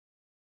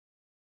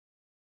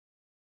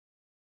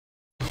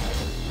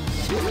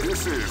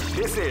This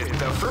is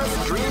the first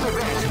dream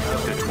event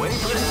of the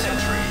 21st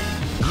century.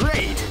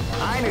 Great!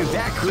 I knew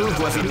that groove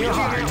was in your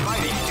heart.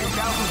 Fighting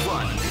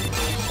 2001.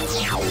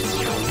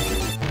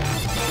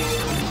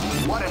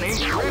 What an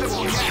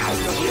incredible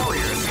cast of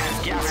warriors has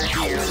gathered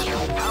here.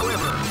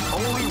 However,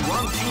 only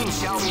one team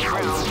shall be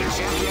crowned the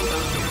champion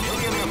of the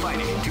Millionaire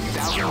Fighting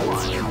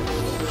 2001.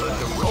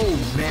 But oh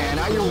man,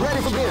 are you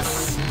ready for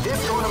this? This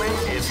tournament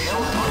is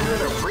held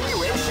under the free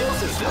ratio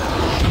system.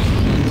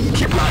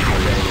 Keep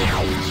rocking,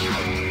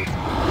 baby.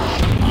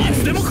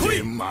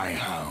 My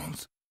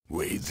hounds,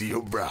 wage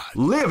your bride.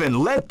 Live and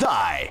let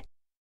die.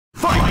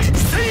 Fight!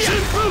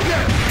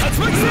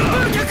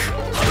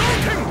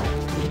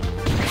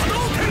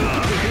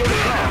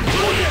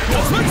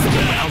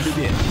 Round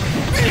begin.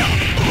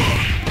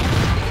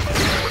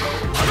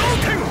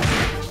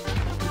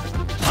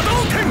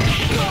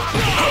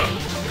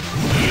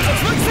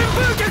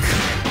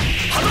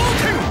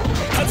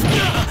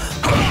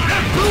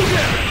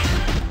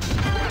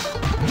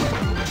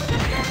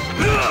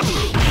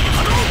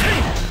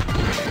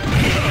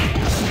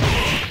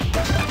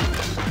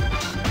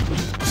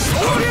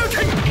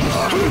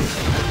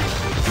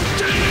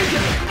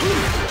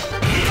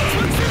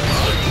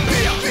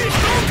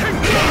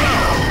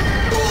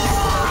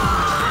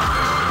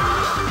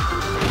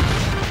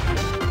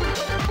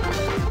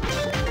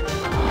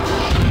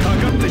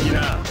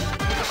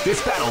 This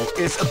battle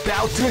is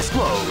about to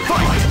explode.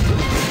 Fight!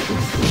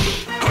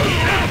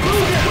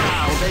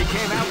 Wow, they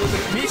came out with a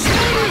mission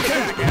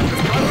attack at the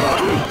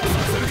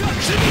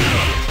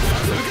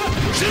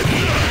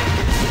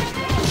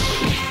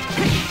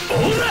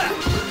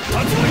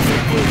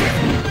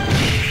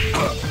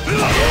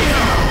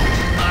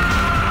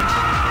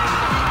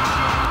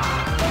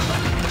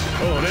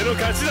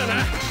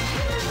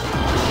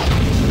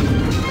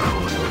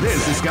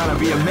This is gonna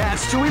be a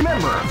match to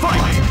remember.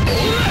 Fight!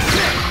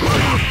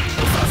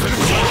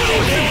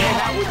 Came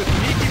out with a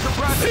sneaky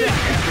surprise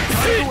attack after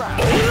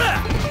turning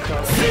around.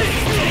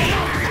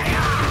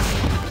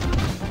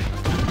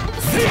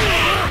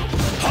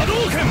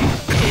 Hadouken!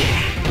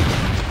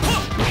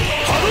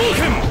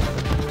 Hadouken!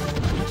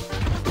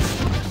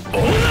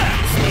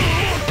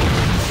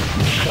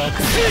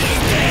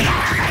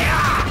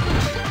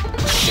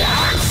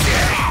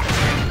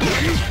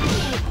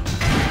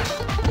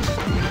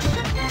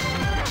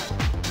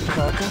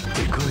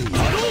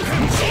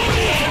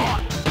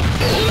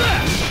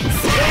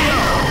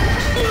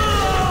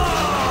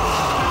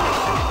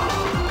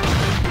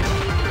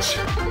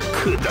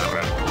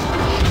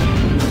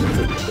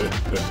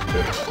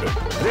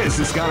 This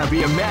is gonna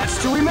be a match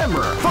to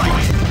remember.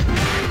 Fight!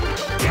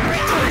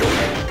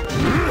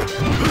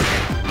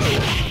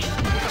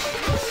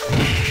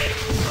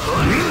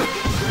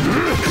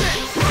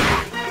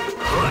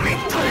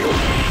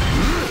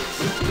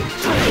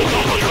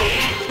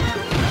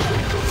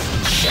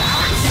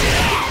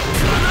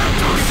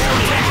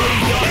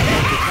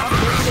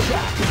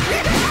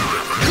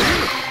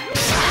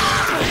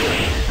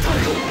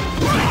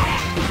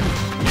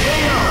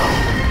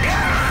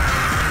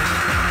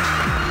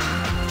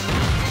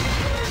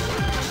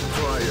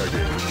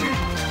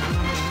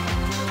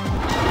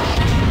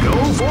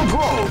 For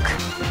broke.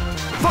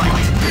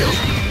 Fight!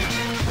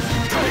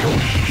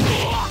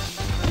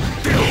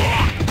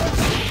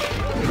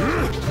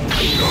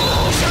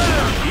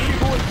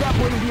 Evil is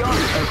separating the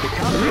art of the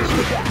combination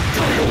attack.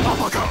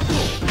 Uppercut!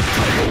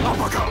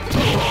 Uppercut!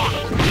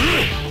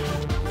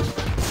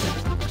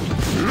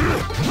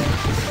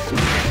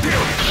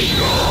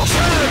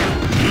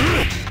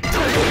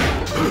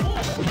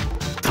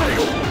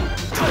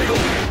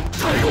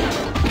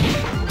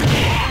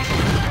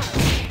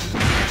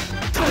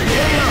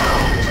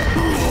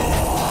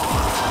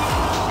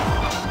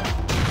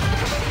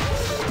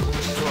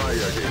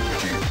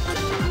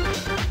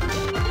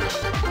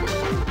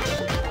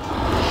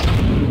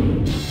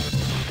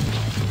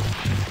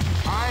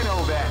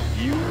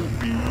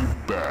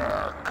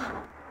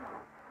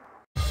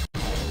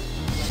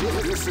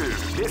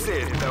 This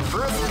is the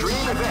first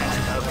dream event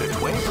of the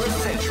 21st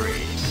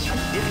century.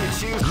 If you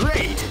choose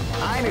great,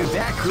 I knew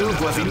that groove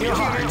was in your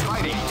heart.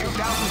 Fighting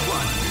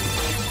 2001.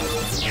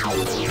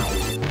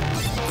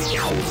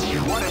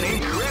 What an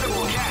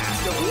incredible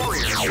cast of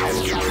warriors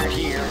has gathered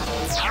here.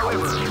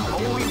 However,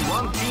 only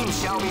one team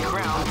shall be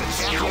crowned the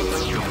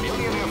champion of the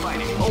Millionaire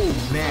Fighting. Oh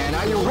man,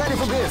 are you ready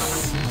for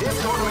this? This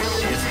tournament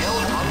is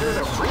held under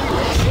the free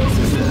ratio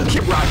system.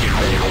 Keep rocking,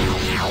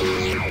 baby.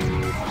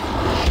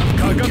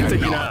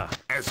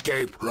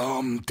 Escape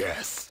from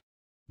death.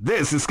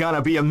 This is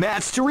gonna be a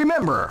match to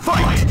remember.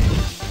 Fight!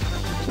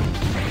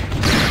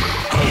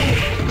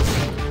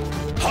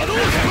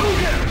 Hadouken!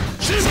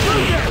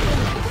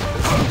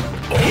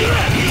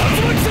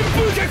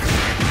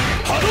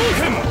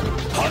 Hadouken! Hadouken!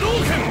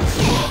 Hadouken!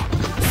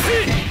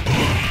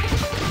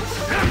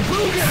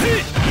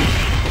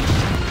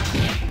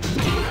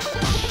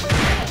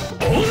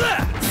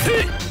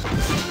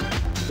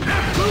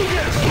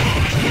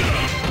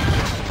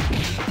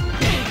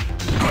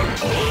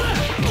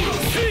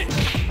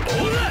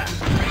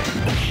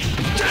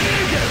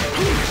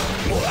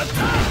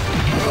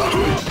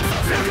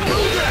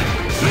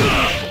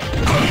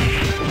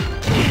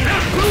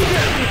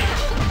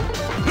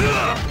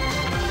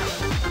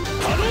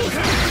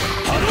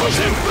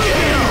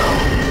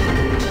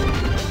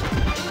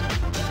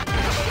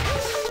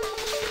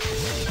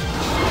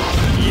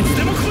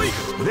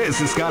 This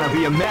is gonna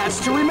be a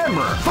match to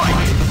remember. Fight!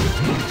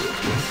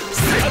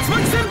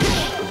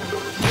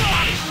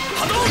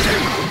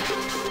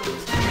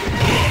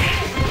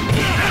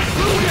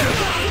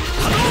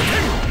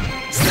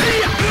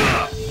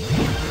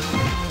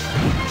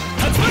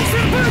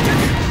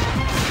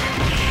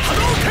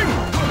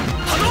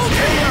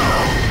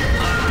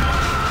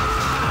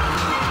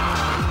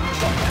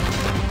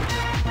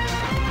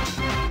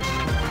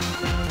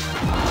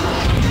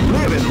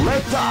 Live and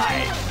let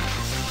die.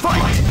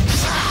 Fight!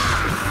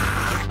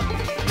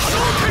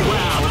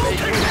 Wow, they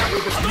came out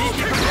with a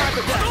sneaky surprise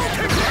attack.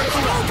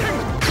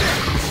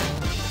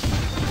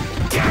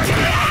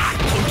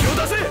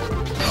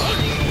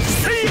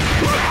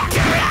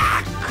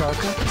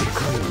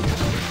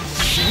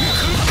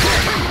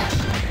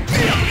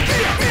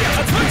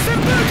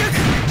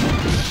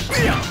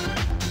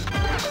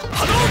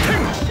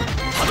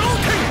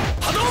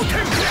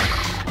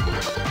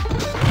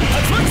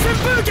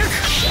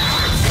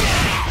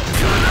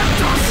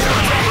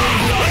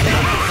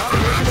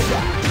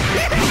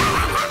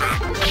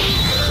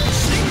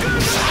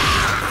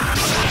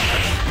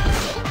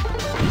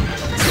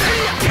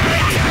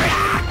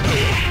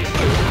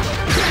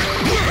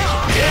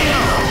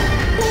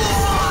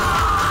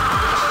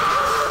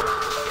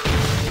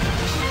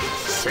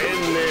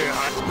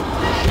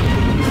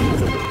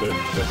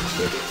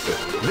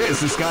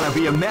 This is gonna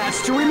be a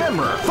match to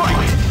remember. Fight!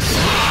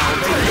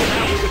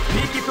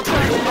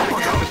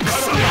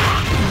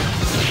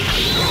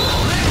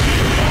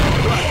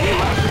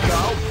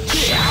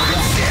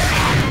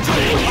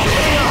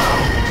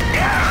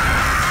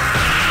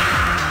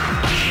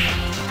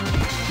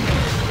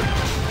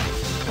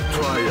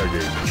 Try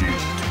again,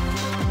 cheat.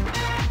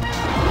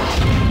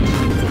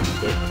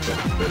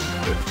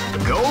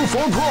 Go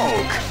for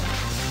broke.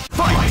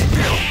 Fight!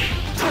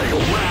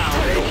 Wow,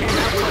 they came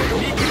out with a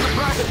sneaky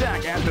surprise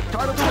attack at the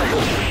start of the race.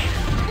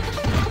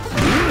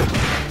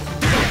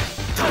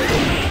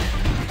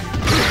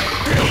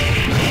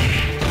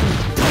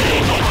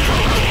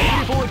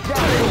 Beautiful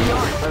attack in the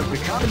art of the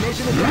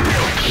combination attack.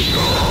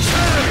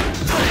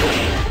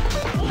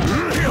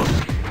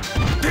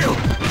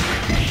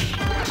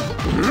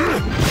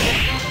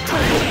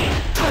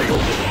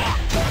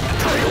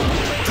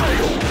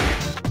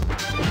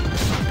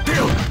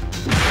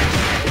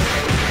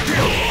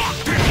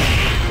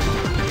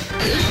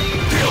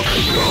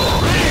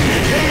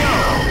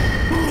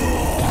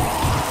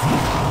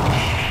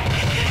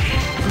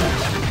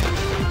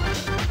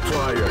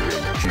 Try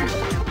again, kid.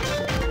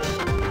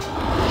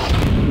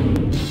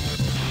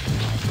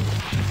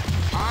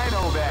 I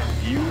know that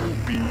you'll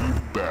be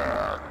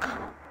back.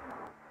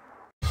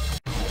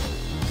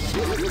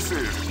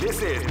 This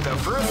is the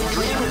first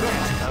dream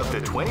event of the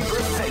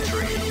 21st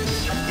century.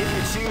 If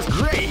you choose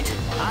great,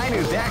 I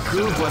knew that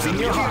groove was in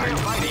your heart.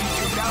 Fighting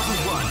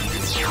 2001.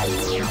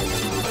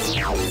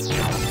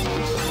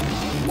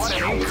 What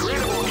an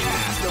incredible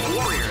cast of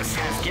warriors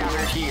has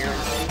gathered here.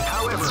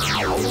 However,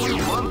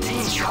 only one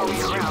team shall be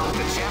crowned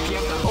the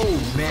champion of... Oh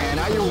man,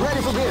 are you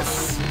ready for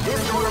this?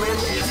 This tournament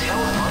is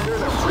held under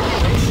the free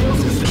ratio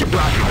system. Keep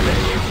rocking,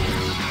 baby.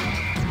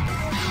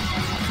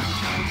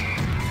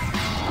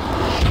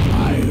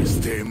 I'll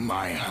stay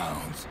my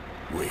house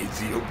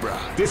with your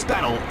bride. This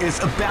battle is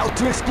about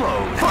to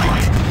explode.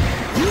 Fight!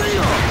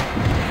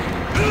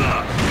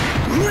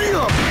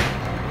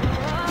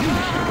 You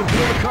can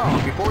feel the calm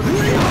before the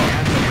storm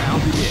as the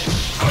round begins.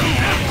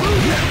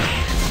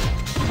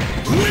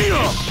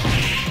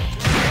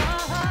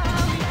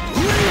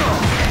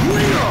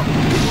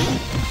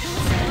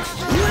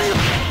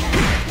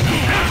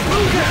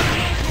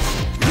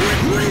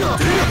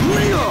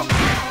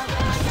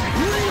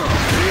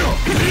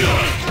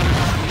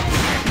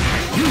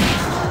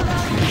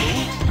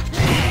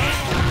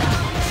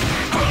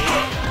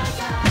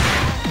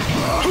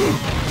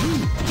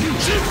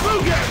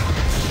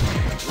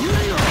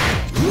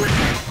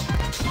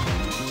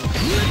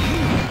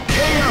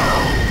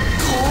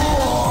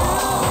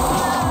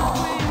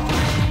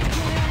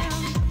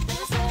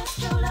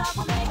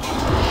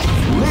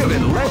 Live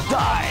and let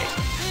die.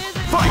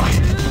 Fight!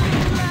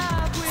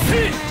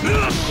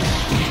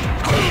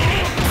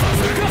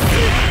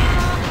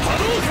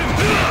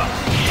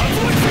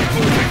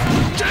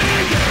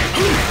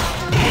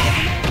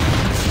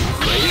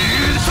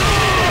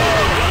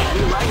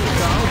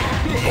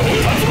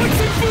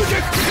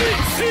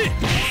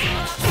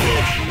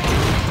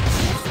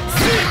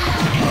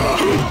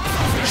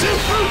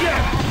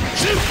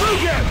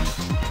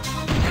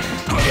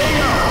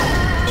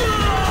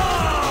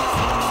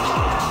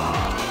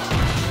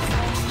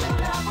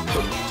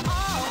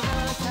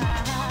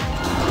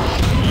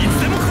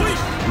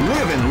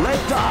 Live and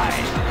let die.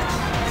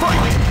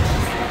 Fight!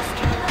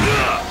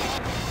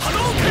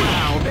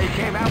 Wow, they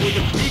came out with a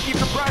sneaky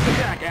surprise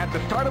attack at the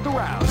start of the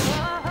round.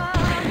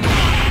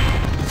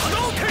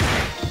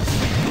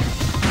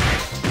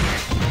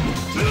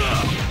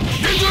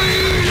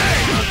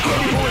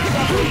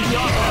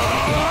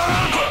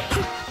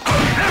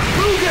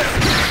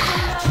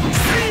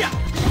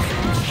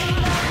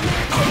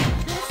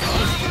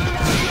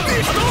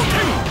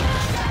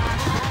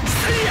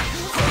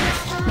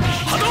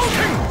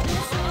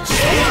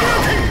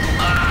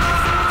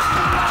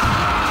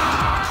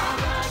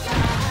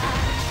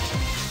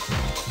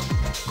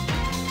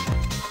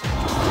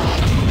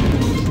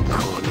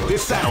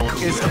 This battle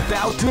is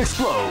about to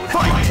explode.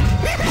 Fight!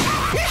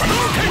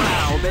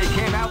 Wow, they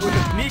came out with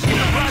a sneaky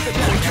surprise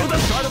attack at the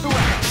start of the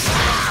round.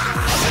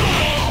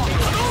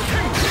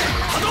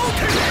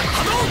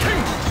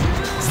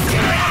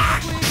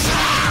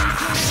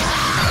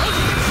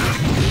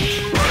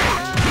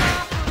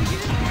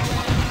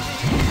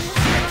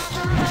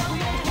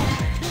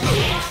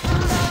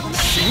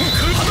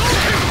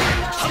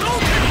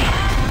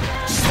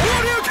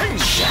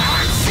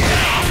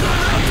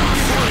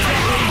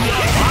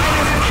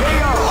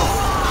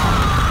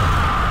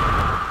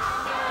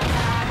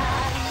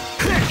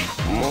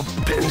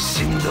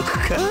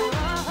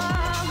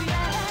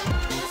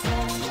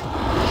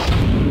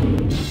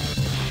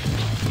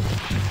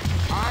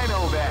 I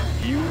know that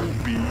you'll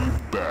be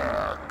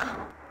back.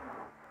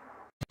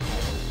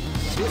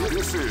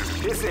 This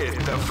is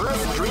the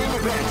first dream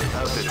event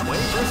of the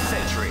 21st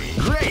century.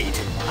 Great!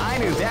 I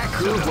knew that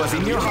groove was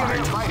in your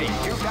heart. Fighting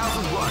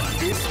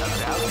 2001 is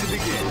about to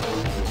begin.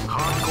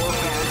 Hardcore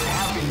fans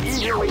have been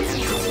eagerly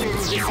anticipating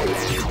this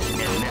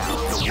event, and now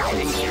the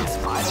waiting is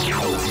finally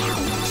over.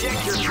 Check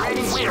your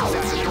training wheels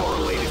at the door,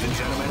 ladies and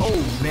gentlemen. Oh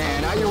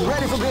man, are you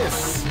ready for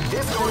this?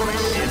 This tournament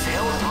is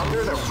held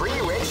under the free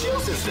ratio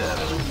system.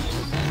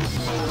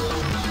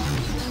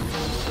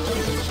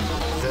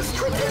 The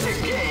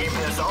strategic game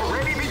has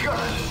already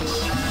begun.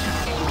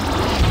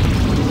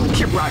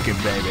 Keep rocking,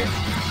 baby.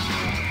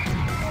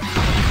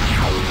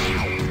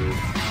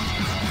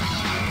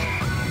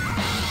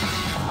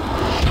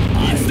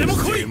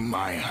 In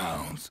my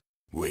house,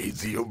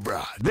 with your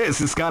bride. This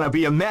is gonna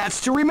be a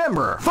match to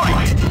remember.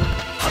 Fight!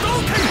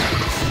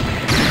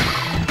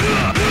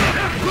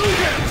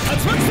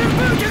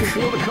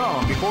 Feel the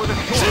calm before the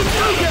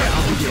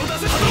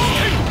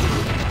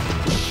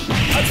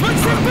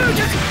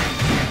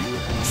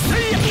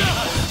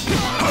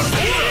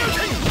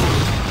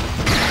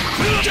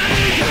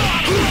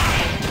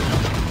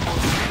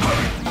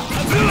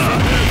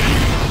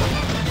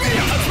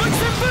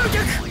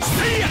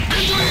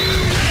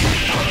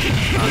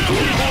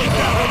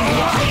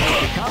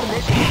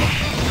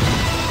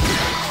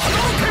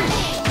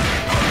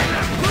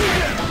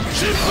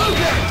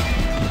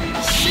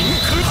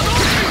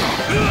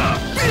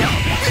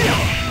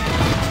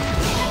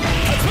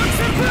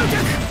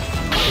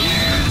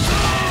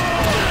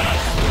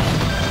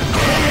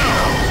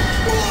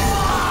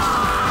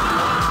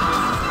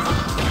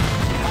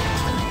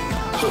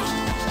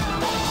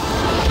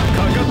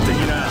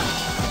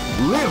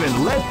Live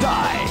and let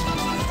die.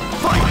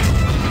 Fight!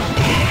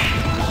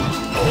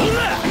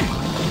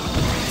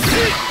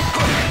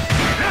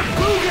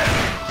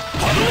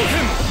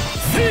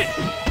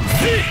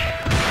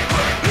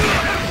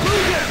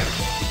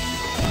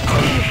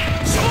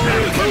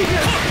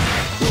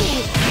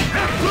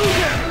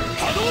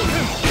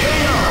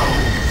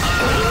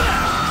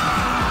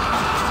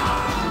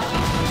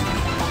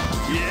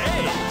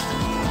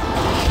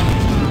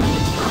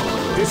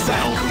 This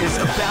battle is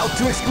about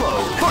to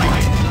explode.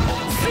 Fight!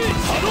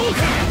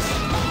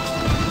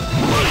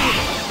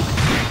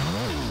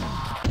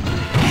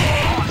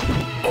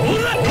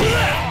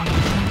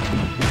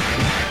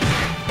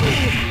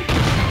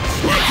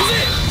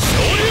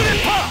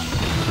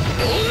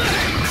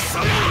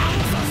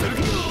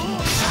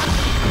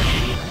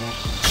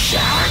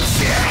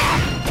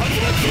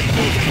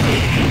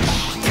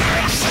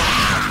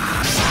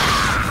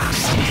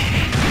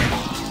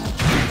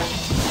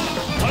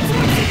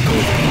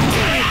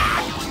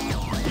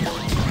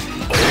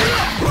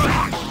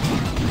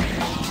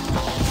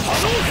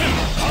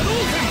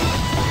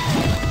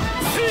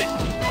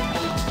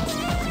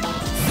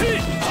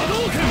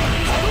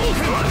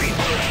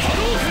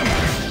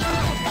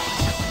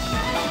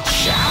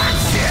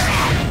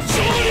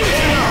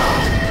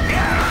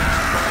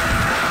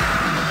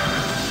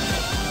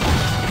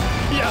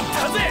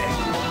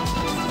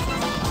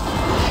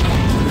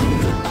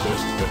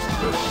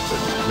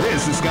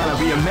 This is gonna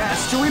be a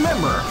match to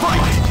remember.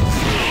 Fight!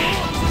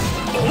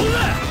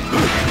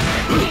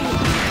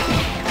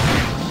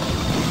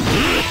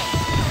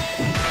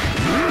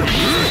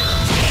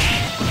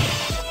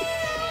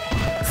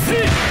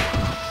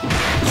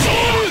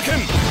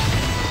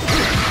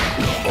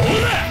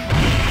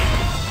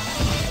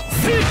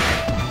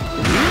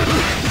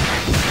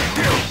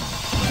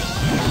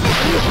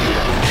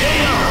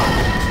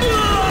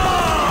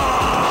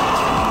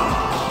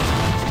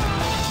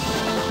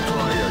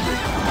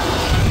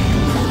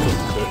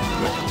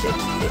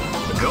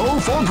 Go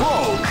for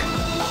broke!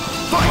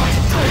 Fight!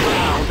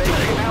 Wow, they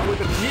came out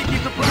with a sneaky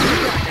surprise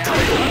attack at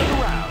the end of the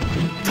round.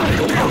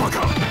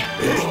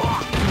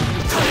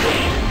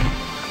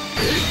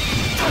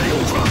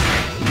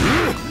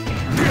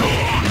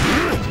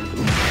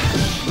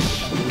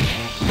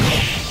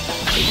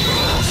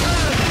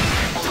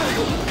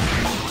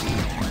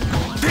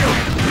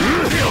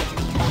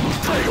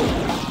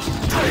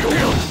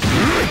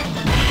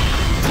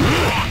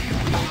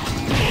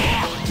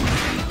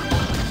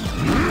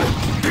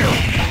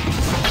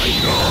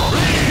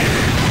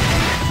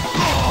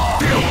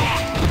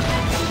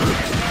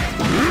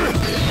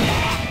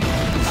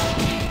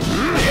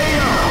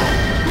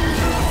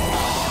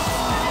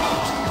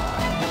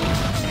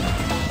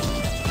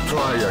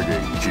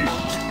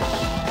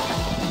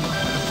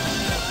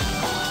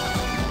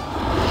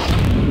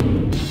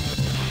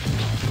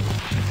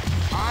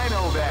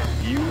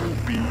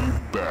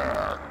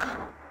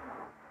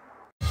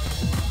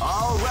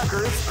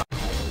 workers.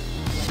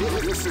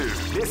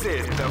 This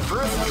is the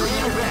first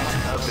dream event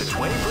of the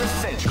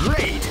 21st century.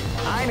 Great!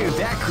 I knew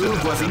that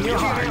groove was in your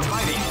heart.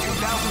 Fighting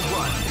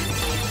 2001.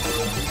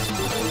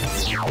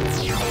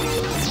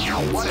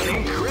 What an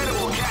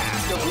incredible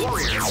cast of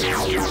warriors has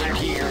gathered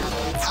here.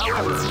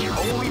 However,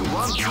 only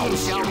one team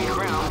shall be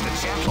crowned the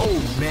champion. Oh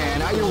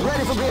man, are you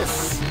ready for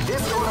this?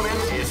 This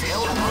tournament is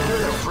held under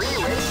the free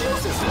ratio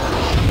system.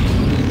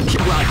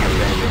 Keep rocking,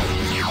 baby.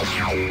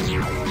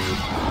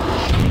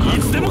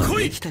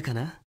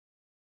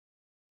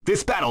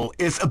 This battle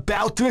is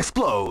about to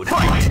explode.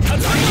 Fight!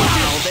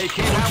 Wow, they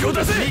came out with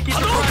a sneaky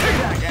surprise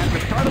attack at the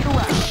start of the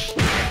round.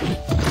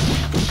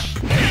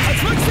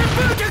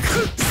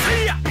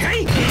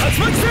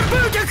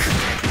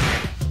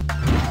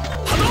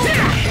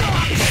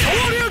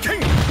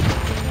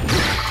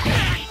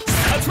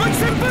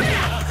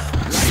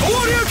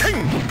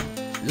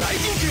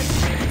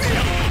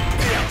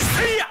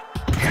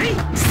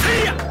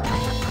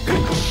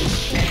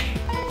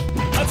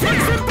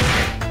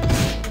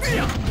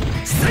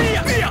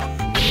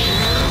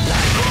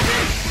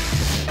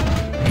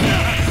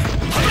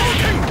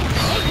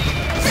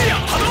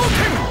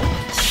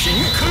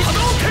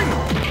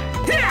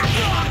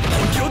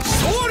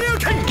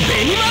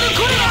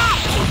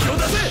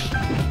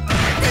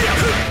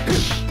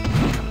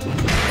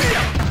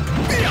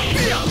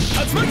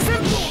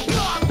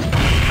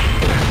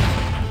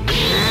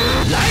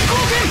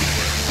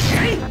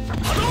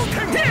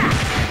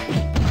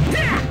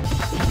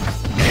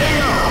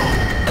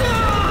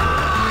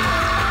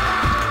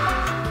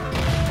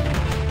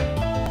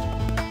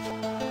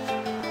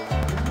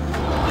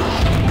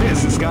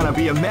 This is gonna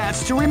be a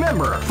match to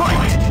remember.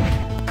 Fight!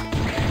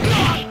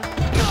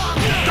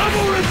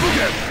 Double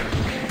Replicate!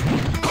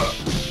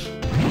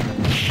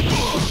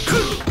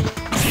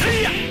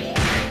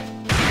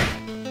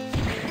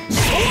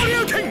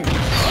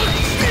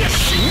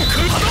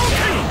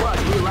 What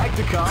we like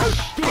to call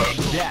big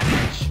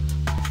damage.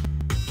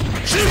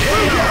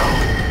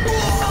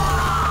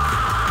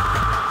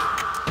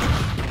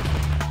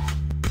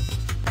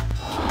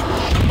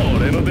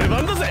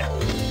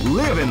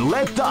 Live and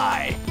let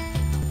die.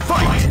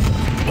 Fight!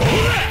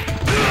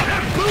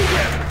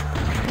 Hadouken!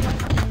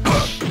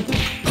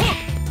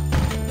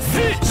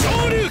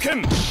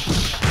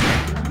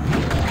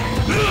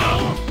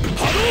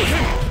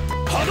 Hadouken!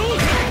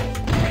 Hadouken!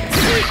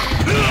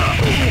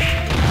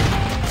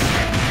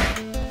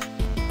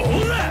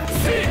 Ora!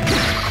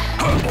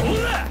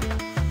 Ora!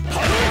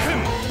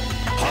 Hadouken!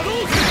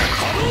 Hadouken!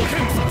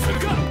 Hadouken!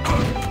 Saseruka!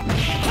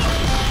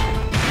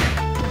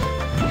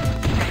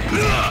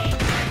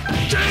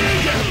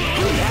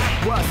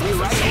 What we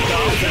like to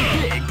call the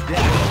big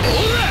damage.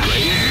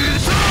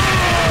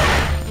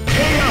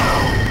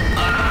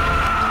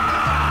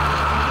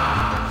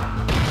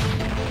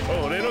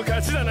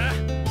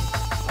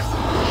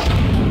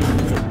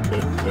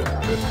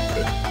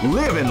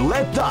 Live and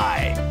let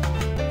die.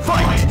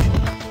 Fight!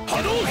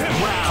 Hadouken!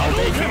 Wow,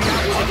 they came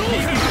out with a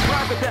sneaky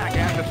surprise attack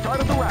at the start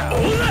of the round.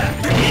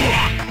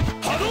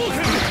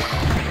 Hadouken!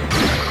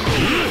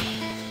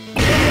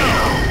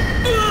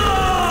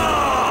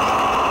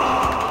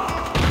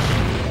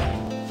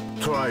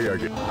 Try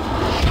again.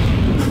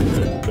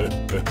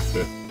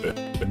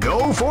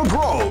 Go for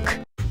broke.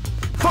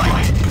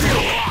 Fight!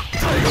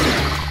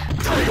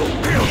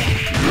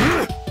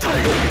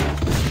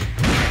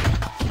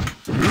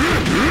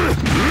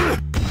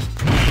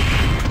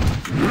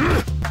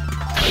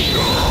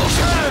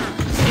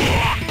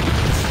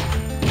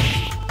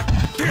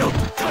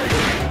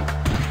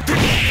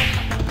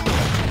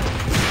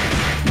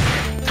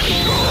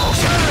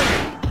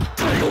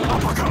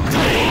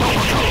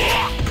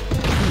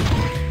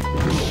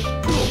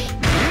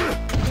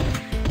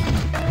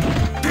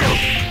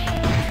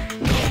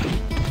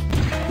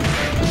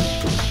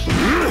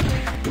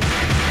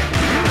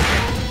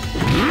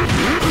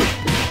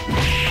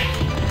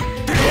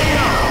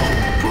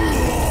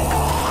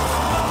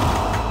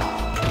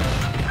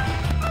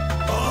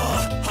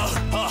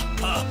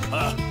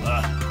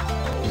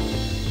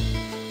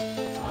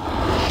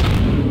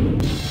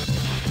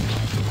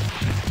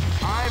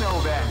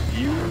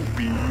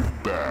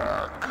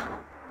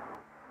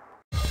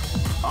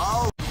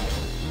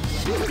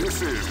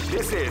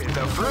 This is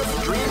the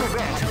first dream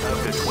event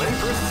of the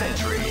 21st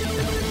century.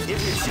 If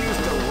you choose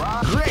the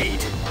rock,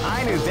 great!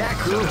 I knew that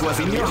groove was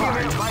in your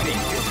heart. Fighting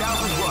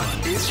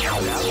 2001 is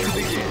about to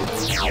begin.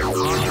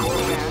 Hardcore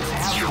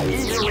fans have been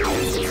eagerly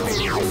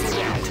anticipating this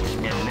event.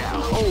 And now,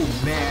 oh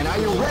man, are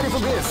you ready for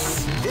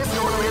this? This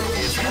tournament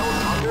is held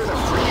under the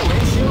free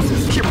ratio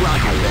system. Keep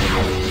rocking,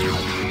 baby.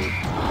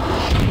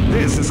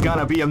 This is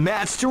gonna be a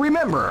match to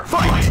remember.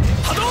 Fight!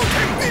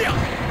 Hadouken!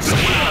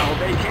 Wow,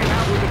 they came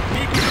out with a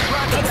big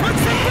surprise attack.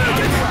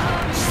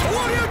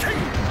 Hadouken!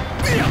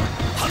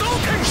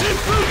 Hadouken!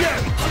 Hadouken!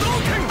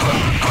 Hadouken!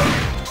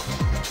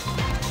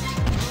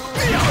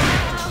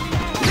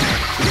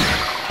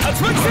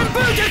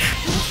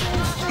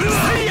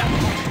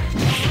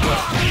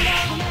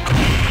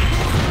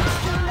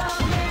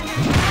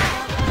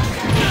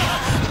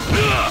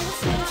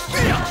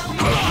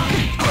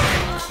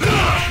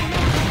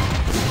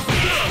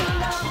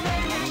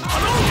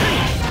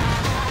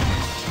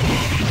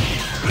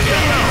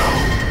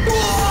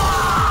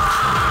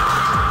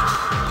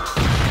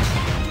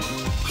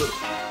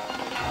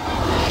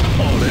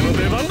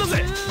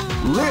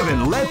 Live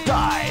and let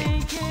die.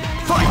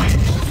 Fight!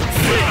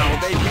 Now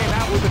they came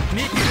out with a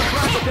sneaky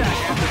surprise attack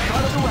at the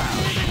start of the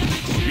round.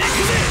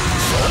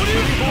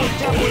 These boys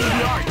definitely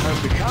the art of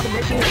the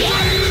combination attack.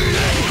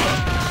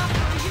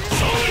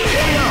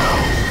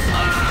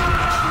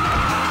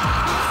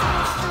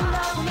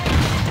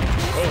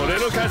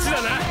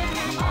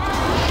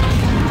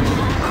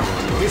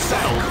 This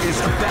battle is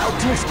about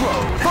to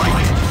explode.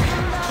 Fight!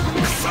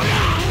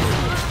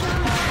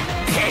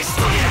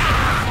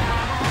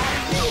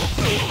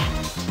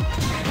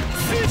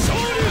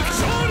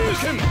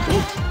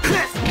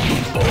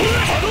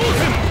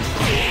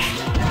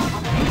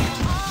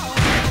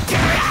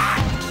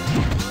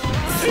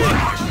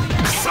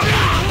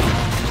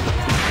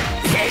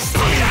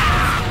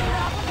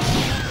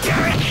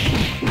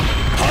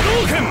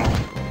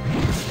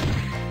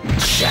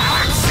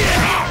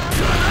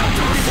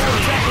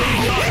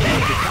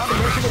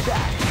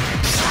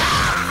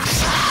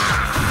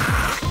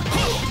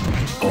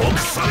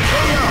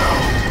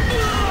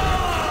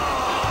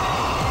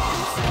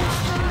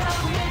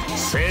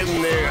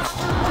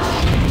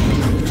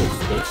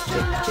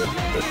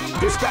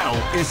 This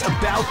battle is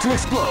about to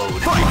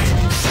explode. Fight!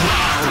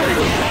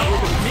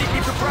 With a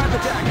sneaky surprise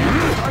attack at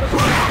the start of the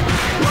round.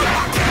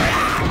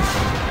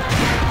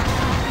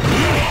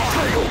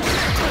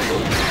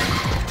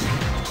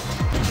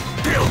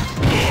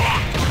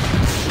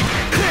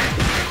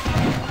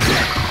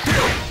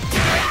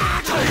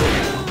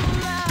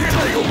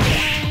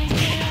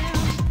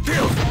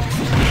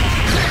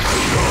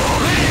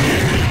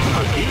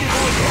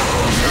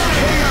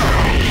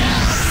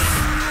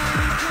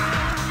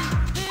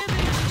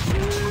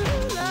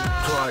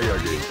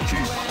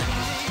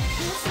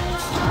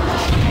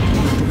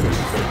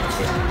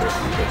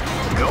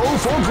 Go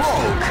for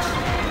broke!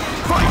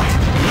 Fight!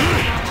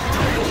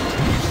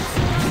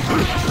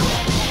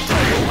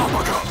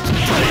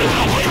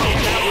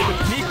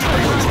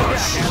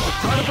 At the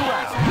front of the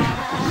round.